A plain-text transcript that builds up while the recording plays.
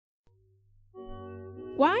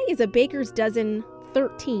Why is a baker's dozen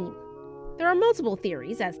 13? There are multiple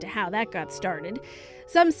theories as to how that got started.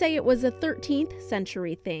 Some say it was a 13th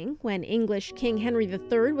century thing, when English King Henry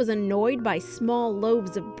III was annoyed by small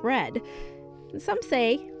loaves of bread. Some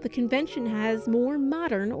say the convention has more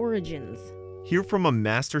modern origins. Hear from a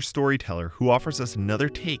master storyteller who offers us another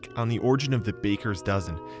take on the origin of the baker's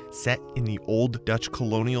dozen, set in the old Dutch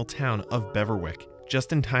colonial town of Beverwyck,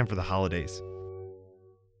 just in time for the holidays.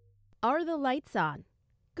 Are the lights on?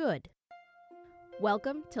 Good.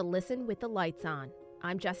 Welcome to Listen with the Lights On.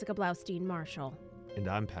 I'm Jessica Blaustein-Marshall. And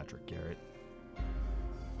I'm Patrick Garrett.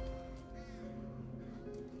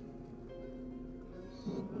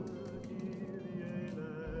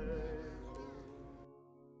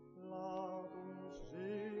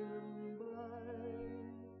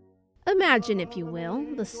 Imagine, if you will,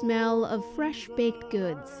 the smell of fresh baked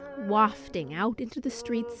goods wafting out into the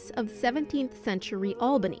streets of 17th century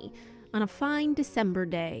Albany on a fine December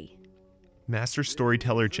day. Master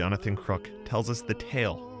storyteller Jonathan Crook tells us the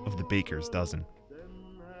tale of the baker's dozen.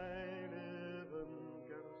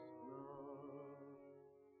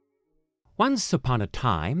 Once upon a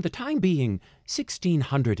time, the time being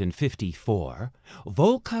 1654,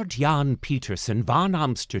 Volker Jan Petersen van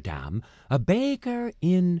Amsterdam, a baker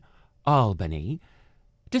in Albany,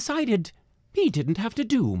 decided he didn't have to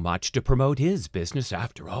do much to promote his business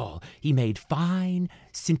after all. He made fine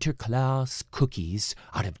Sinterklaas cookies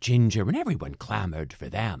out of ginger, and everyone clamored for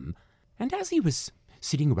them. And as he was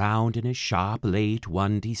sitting round in his shop late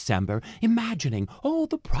one December, imagining all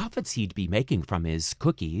the profits he'd be making from his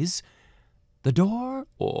cookies, the door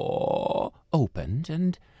opened,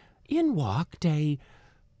 and in walked a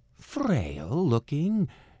frail-looking,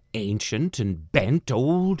 ancient and bent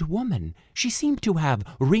old woman. She seemed to have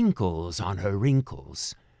wrinkles on her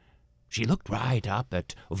wrinkles. She looked right up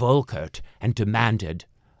at Volkert and demanded,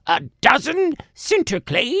 "A dozen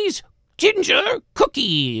Sinterklaas ginger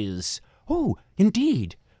cookies." "Oh,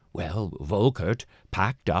 indeed." Well, Volkert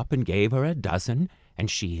packed up and gave her a dozen,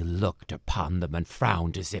 and she looked upon them and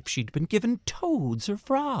frowned as if she'd been given toads or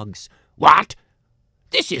frogs. "What?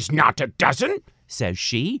 This is not a dozen," says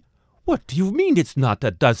she. "What do you mean it's not a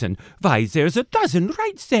dozen? Why, there's a dozen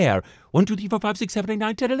right there. 1, 2, 3, 4, 5, 6, 7, 8,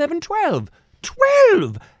 9, 10, 11, 12.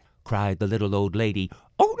 12! Cried the little old lady.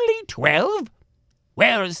 "Only 12?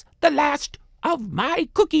 Where's the last of my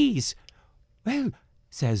cookies?" "Well,"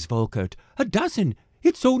 says Volkert, "a dozen.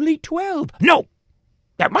 It's only 12. "No,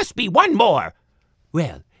 there must be one more."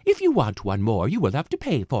 "Well, if you want one more, you will have to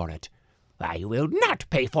pay for it." "I will not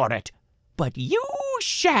pay for it." "But you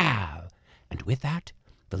shall." And with that,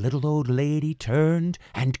 the little old lady turned,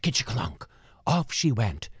 and kitch-clunk, off she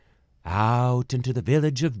went, out into the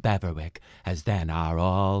village of Beverwyck, as then our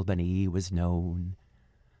Albany was known.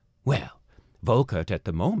 Well, Volkert at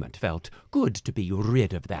the moment felt good to be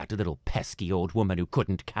rid of that little pesky old woman who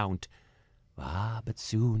couldn't count. But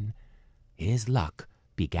soon his luck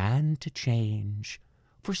began to change,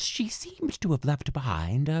 for she seemed to have left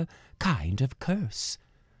behind a kind of curse.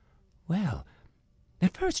 Well,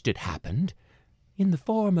 at first it happened in the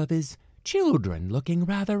form of his children looking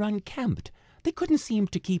rather unkempt. They couldn't seem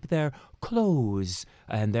to keep their clothes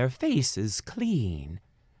and their faces clean.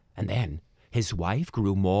 And then his wife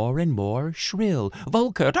grew more and more shrill.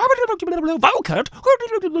 Volkert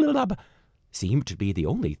seemed to be the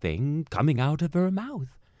only thing coming out of her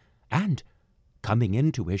mouth. And coming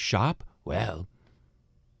into his shop, well,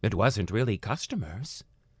 it wasn't really customers.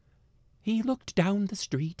 He looked down the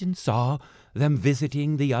street and saw them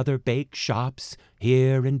visiting the other bake shops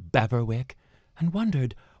here in Beverwyck, and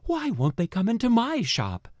wondered, why won't they come into my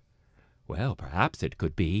shop? Well, perhaps it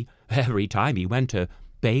could be every time he went to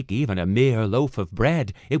bake even a mere loaf of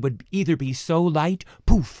bread, it would either be so light,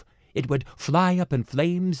 poof, it would fly up in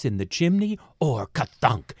flames in the chimney, or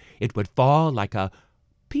ka-thunk, it would fall like a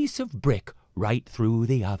piece of brick right through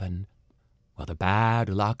the oven. Well, the bad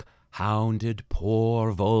luck hounded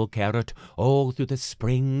poor Volkert all through the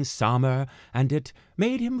spring, summer, and it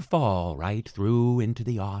made him fall right through into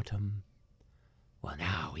the autumn. Well,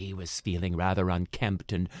 now he was feeling rather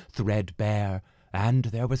unkempt and threadbare, and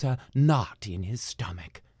there was a knot in his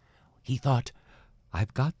stomach. He thought,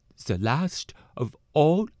 "I've got the last of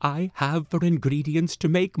all I have for ingredients to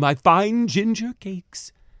make my fine ginger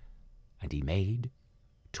cakes." And he made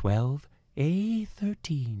 12,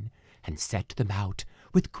 13, and set them out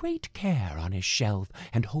with great care on his shelf,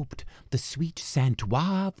 and hoped the sweet scent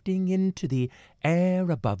wafting into the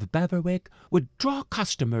air above Beverwyck would draw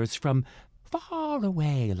customers from far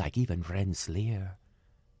away, like even Rensselaer.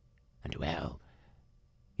 And well,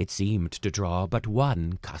 it seemed to draw but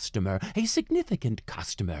one customer, a significant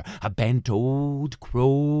customer, a bent old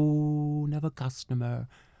crone tone of a customer,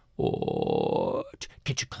 or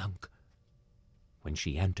kitch-a-clunk. When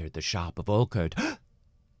she entered the shop of Volkert,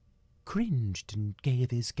 cringed and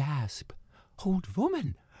gave his gasp. "Old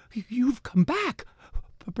woman, you've come back.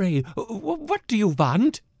 Pray, what do you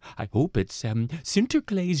want? I hope it's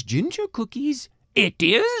Sinterklaas ginger cookies." "It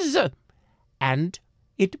is, and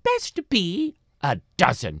it best be a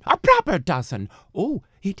dozen, a proper dozen." "Oh,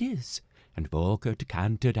 it is." And Volkert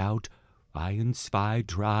canted out 1, 2,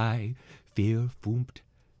 3, 4, 5,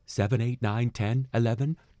 7, 8, 9, 10,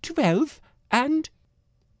 11, 12, and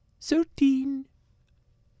 13.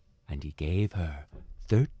 And he gave her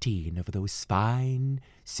 13 of those fine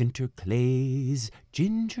Sinterklaas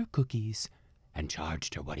ginger cookies, and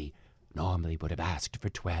charged her what he normally would have asked for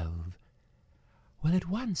 12. Well, at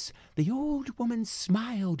once the old woman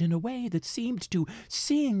smiled in a way that seemed to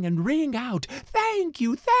sing and ring out, "Thank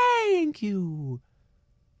you, thank you.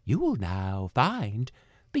 You will now find,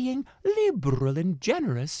 being liberal and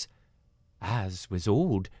generous, as was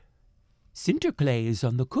old Sinterklaas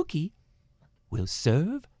on the cookie, will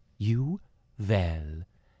serve you well."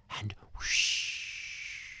 And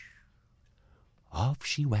whoosh, off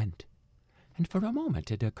she went. And for a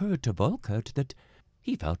moment it occurred to Volkert that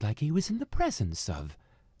he felt like he was in the presence of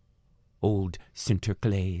old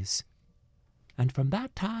Sinterklaas. And from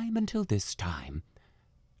that time until this time,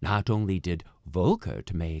 not only did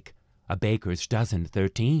Volkert make a baker's dozen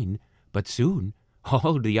 13, but soon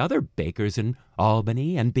all the other bakers in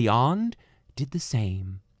Albany and beyond did the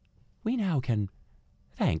same. We now can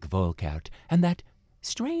thank Volkert and that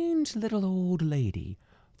strange little old lady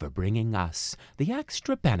for bringing us the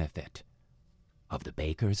extra benefit of the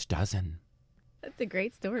baker's dozen. That's a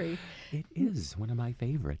great story. It is one of my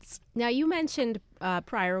favorites. Now, you mentioned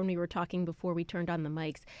prior when we were talking before we turned on the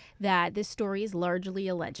mics that this story is largely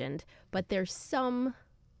a legend, but there's some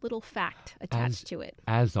little fact attached to it.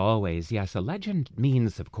 As always, yes, a legend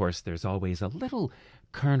means, of course, there's always a little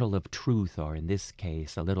kernel of truth, or in this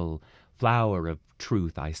case, a little flower of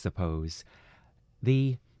truth, I suppose.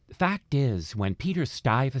 The fact is, when Peter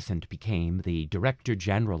Stuyvesant became the Director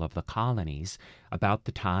General of the colonies, about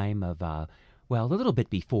the time of, a little bit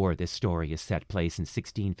before this story is set place in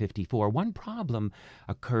 1654, one problem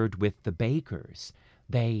occurred with the bakers.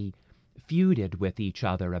 They feuded with each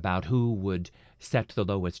other about who would set the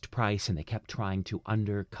lowest price, and they kept trying to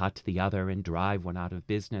undercut the other and drive one out of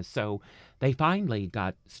business. So they finally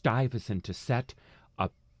got Stuyvesant to set a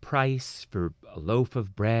price for a loaf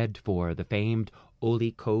of bread for the famed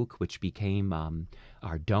Oly Koek, which became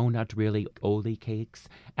our donut, really, Oly cakes,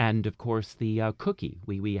 and of course the cookie.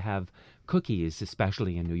 We have cookies,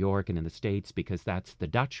 especially in New York and in the States, because that's the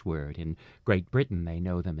Dutch word. In Great Britain, they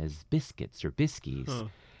know them as biscuits or biskies. Huh.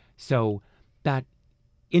 So that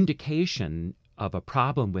indication of a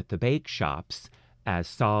problem with the bake shops, as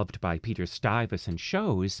solved by Peter Stuyvesant,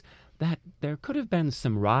 shows that there could have been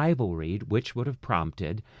some rivalry, which would have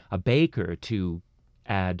prompted a baker to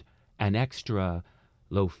add an extra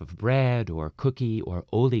loaf of bread or cookie or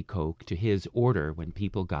Oly Koek to his order when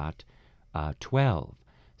people got 12.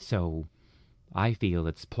 So I feel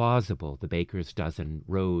it's plausible the baker's dozen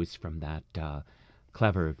rose from that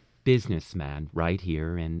clever businessman right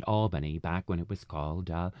here in Albany back when it was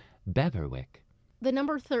called Beverwyck. The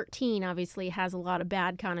number 13 obviously has a lot of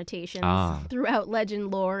bad connotations throughout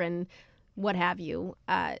legend lore and what have you.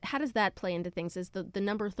 How does that play into things? Is the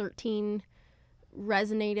number 13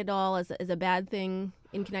 resonate at all as a bad thing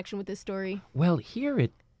in connection with this story? Well, here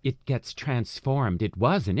it gets transformed. It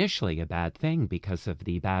was initially a bad thing because of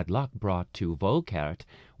the bad luck brought to Volkert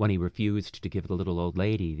when he refused to give the little old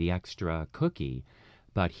lady the extra cookie.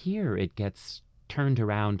 But here it gets turned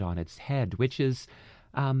around on its head, which is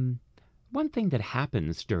one thing that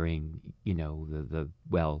happens during,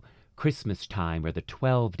 the Christmas time, or the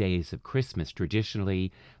 12 days of Christmas.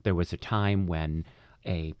 Traditionally, there was a time when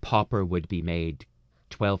a pauper would be made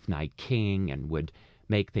 12th night king and would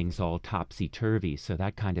make things all topsy-turvy. So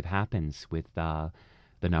that kind of happens with the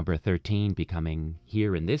number 13 becoming,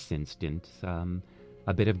 here in this instance,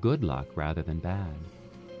 a bit of good luck rather than bad.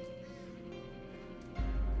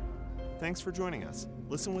 Thanks for joining us.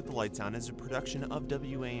 Listen with the Lights On is a production of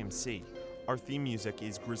WAMC. Our theme music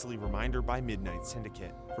is Grizzly Reminder by Midnight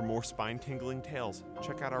Syndicate. For more spine-tingling tales,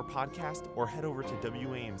 check out our podcast or head over to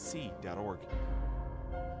WAMC.org.